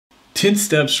10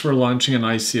 steps for launching an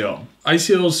ICO.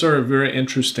 ICOs are a very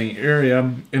interesting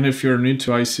area, and if you're new to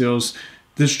ICOs,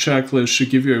 this checklist should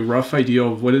give you a rough idea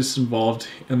of what is involved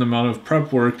and the amount of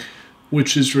prep work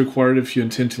which is required if you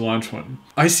intend to launch one.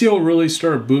 ICO really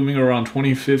started booming around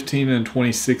 2015 and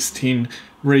 2016,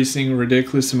 raising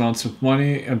ridiculous amounts of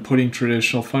money and putting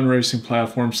traditional fundraising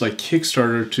platforms like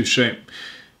Kickstarter to shame.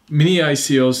 Many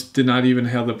ICOs did not even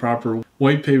have the proper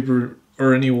white paper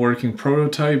or any working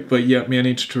prototype, but yet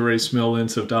managed to raise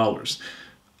millions of dollars.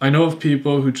 I know of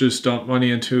people who just dump money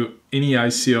into any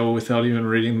ICO without even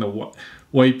reading the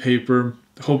white paper,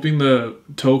 hoping the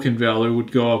token value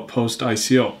would go up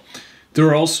post-ICO. There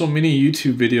are also many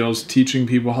YouTube videos teaching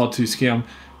people how to scam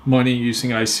money using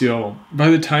ICO.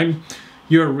 By the time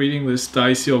you are reading this, the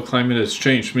ICO climate has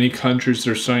changed. Many countries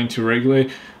are starting to regulate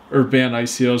or ban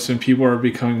ICOs, and people are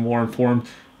becoming more informed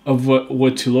of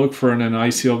what to look for in an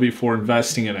ICO before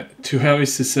investing in it. To have a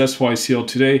successful ICO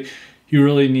today, you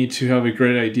really need to have a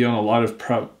great idea and a lot of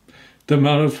prep. The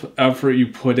amount of effort you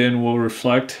put in will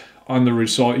reflect on the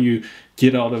result you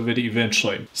get out of it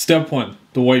eventually. Step 1,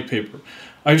 the white paper.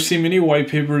 I've seen many white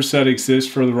papers that exist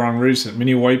for the wrong reason.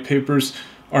 Many white papers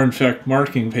are in fact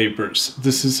marketing papers.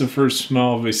 This is the first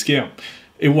smell of a scam.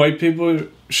 A white paper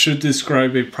should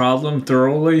describe a problem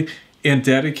thoroughly and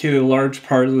dedicate a large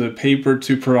part of the paper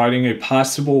to providing a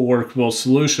possible workable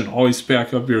solution. Always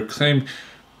back up your claim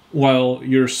while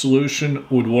your solution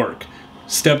would work.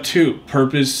 Step 2,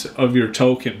 purpose of your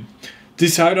token.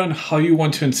 Decide on how you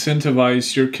want to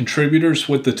incentivize your contributors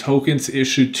with the tokens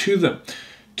issued to them.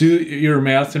 Do your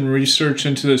math and research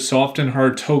into the soft and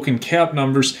hard token cap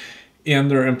numbers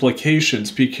and their implications.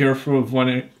 Be careful of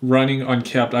running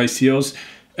uncapped ICOs,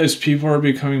 as people are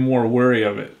becoming more wary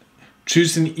of it.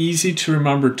 Choose an easy to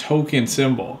remember token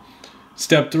symbol.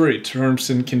 Step 3,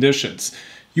 terms and conditions.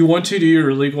 You want to do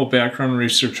your legal background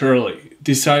research early.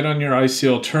 Decide on your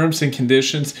ICO terms and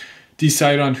conditions.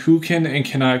 Decide on who can and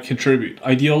cannot contribute.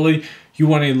 Ideally, you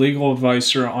want a legal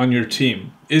advisor on your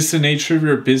team. Is the nature of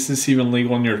your business even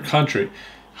legal in your country?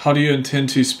 How do you intend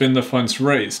to spend the funds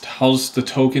raised? How's the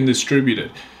token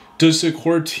distributed? Does the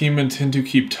core team intend to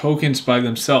keep tokens by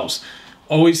themselves?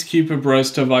 Always keep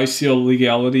abreast of ICO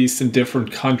legalities in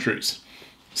different countries.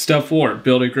 Step 4,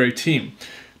 build a great team.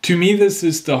 To me, this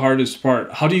is the hardest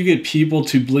part. How do you get people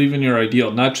to believe in your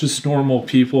ideal? Not just normal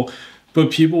people,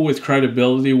 but people with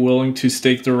credibility willing to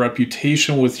stake their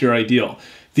reputation with your ideal.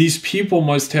 These people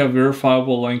must have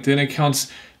verifiable LinkedIn accounts.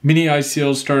 Many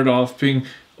ICOs start off being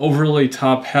overly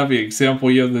top-heavy. Example,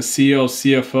 you have the CEO,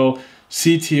 CFO,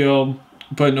 CTO,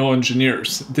 but no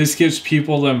engineers. This gives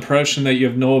people the impression that you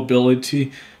have no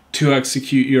ability to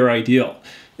execute your ideal.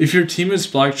 If your team is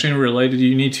blockchain related,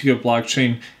 you need to get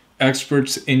blockchain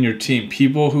experts in your team.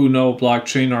 People who know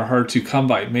blockchain are hard to come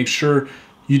by. Make sure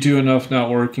you do enough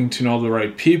networking to know the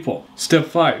right people. Step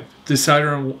 5, decide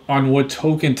on what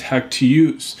token tech to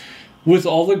use. With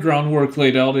all the groundwork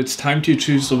laid out, it's time to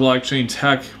choose the blockchain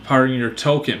tech powering your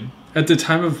token. At the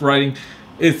time of writing,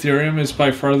 Ethereum is by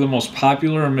far the most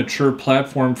popular and mature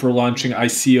platform for launching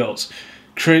ICOs.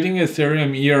 Creating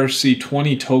Ethereum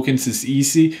ERC20 tokens is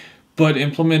easy, but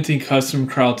implementing custom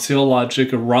crowd sale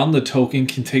logic around the token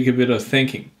can take a bit of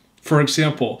thinking. For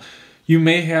example, you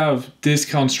may have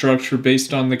discount structure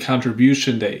based on the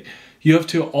contribution date. You have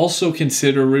to also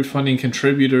consider refunding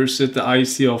contributors if the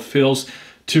ICO fails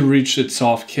to reach its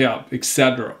soft cap,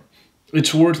 etc.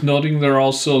 It's worth noting there are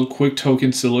also quick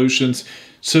token solutions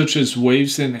such as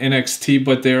Waves and NXT,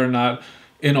 but they are not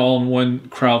an all-in-one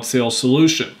crowd sale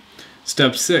solution.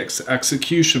 Step 6,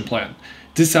 execution plan.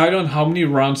 Decide on how many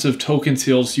rounds of token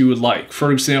sales you would like.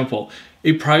 For example,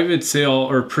 a private sale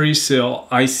or pre-sale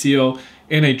ICO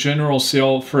and a general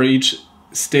sale for each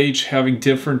stage having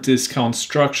different discount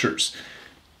structures.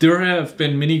 There have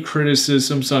been many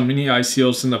criticisms on many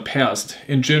ICOs in the past.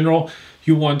 In general,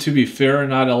 you want to be fair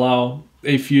and not allow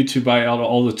a few to buy out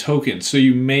all the tokens, so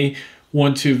you may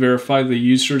want to verify the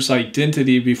user's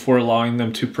identity before allowing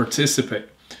them to participate.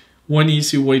 One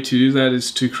easy way to do that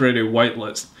is to create a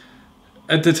whitelist.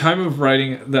 At the time of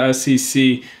writing, the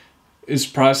SEC is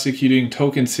prosecuting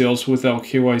token sales without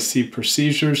KYC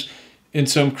procedures, and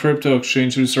some crypto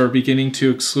exchanges are beginning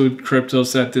to exclude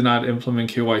cryptos that did not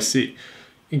implement KYC.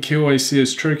 And KYC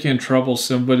is tricky and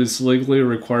troublesome, but is legally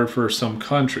required for some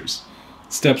countries.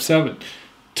 Step 7,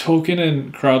 token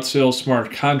and crowd sale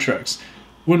smart contracts.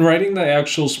 When writing the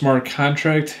actual smart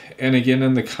contract, and again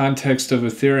in the context of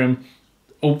Ethereum,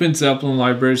 Open Zeppelin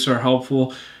libraries are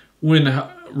helpful when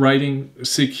writing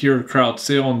secure crowd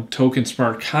sale and token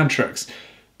smart contracts.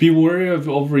 Be wary of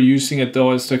overusing it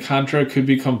though, as the contract could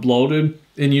become bloated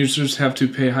and users have to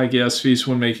pay high gas fees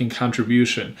when making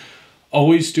contribution.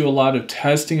 Always do a lot of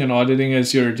testing and auditing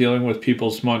as you're dealing with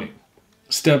people's money.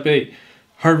 Step 8,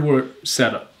 hardware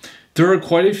setup. There are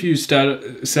quite a few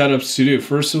setups to do.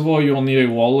 First of all, you'll need a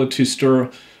wallet to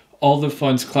store all the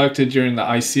funds collected during the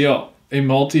ICO. A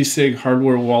multi-sig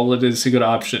hardware wallet is a good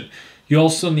option. You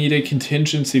also need a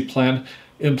contingency plan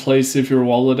in place if your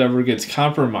wallet ever gets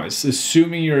compromised.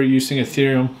 Assuming you're using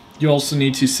Ethereum, you also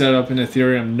need to set up an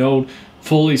Ethereum node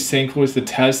fully synced with the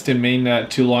test and mainnet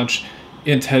to launch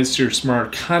and test your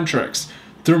smart contracts.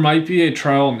 There might be a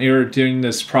trial and error during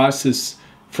this process.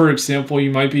 For example,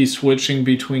 you might be switching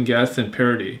between Geth and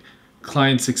Parity,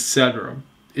 clients, etc.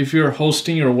 If you're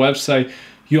hosting your website,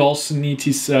 you also need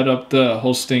to set up the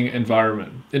hosting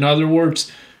environment. In other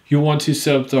words, you want to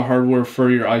set up the hardware for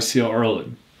your ICO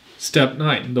early. Step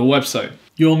 9, the website.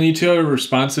 You'll need to have a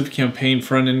responsive campaign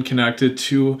front end connected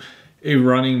to a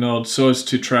running node so as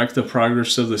to track the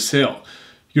progress of the sale.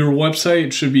 Your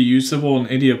website should be usable and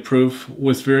idiot-proof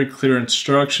with very clear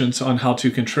instructions on how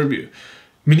to contribute.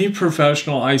 Many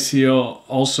professional ICO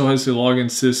also has a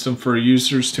login system for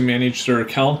users to manage their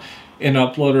account and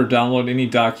upload or download any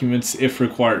documents if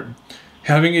required.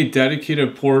 Having a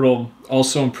dedicated portal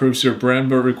also improves your brand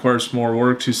but requires more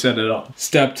work to set it up.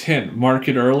 Step 10,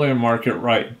 market early and market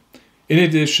right. In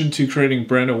addition to creating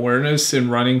brand awareness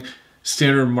and running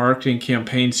standard marketing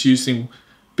campaigns using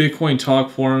Bitcoin talk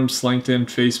forums, LinkedIn,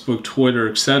 Facebook, Twitter,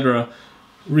 etc.,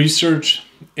 research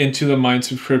into the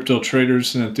minds of crypto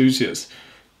traders and enthusiasts.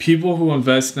 People who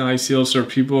invest in ICOs are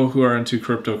people who are into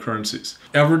cryptocurrencies.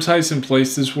 Advertise in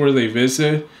places where they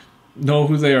visit, know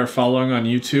who they are following on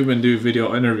YouTube, and do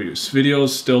video interviews. Video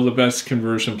is still the best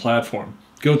conversion platform.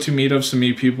 Go to meetups and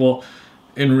meet people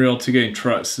in real to gain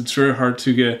trust. It's very hard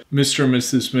to get Mr. and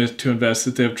Mrs. Smith to invest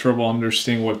if they have trouble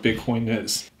understanding what Bitcoin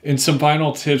is. And some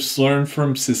final tips: learn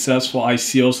from successful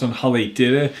ICOs on how they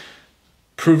did it.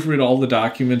 Proofread all the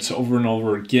documents over and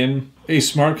over again. A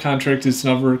smart contract is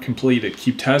never completed.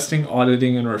 Keep testing,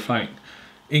 auditing, and refining.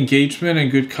 Engagement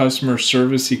and good customer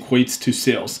service equates to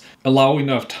sales. Allow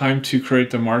enough time to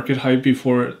create the market hype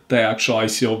before the actual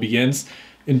ICO begins.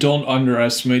 And don't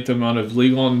underestimate the amount of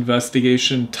legal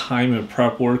investigation, time, and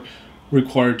prep work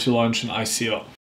required to launch an ICO.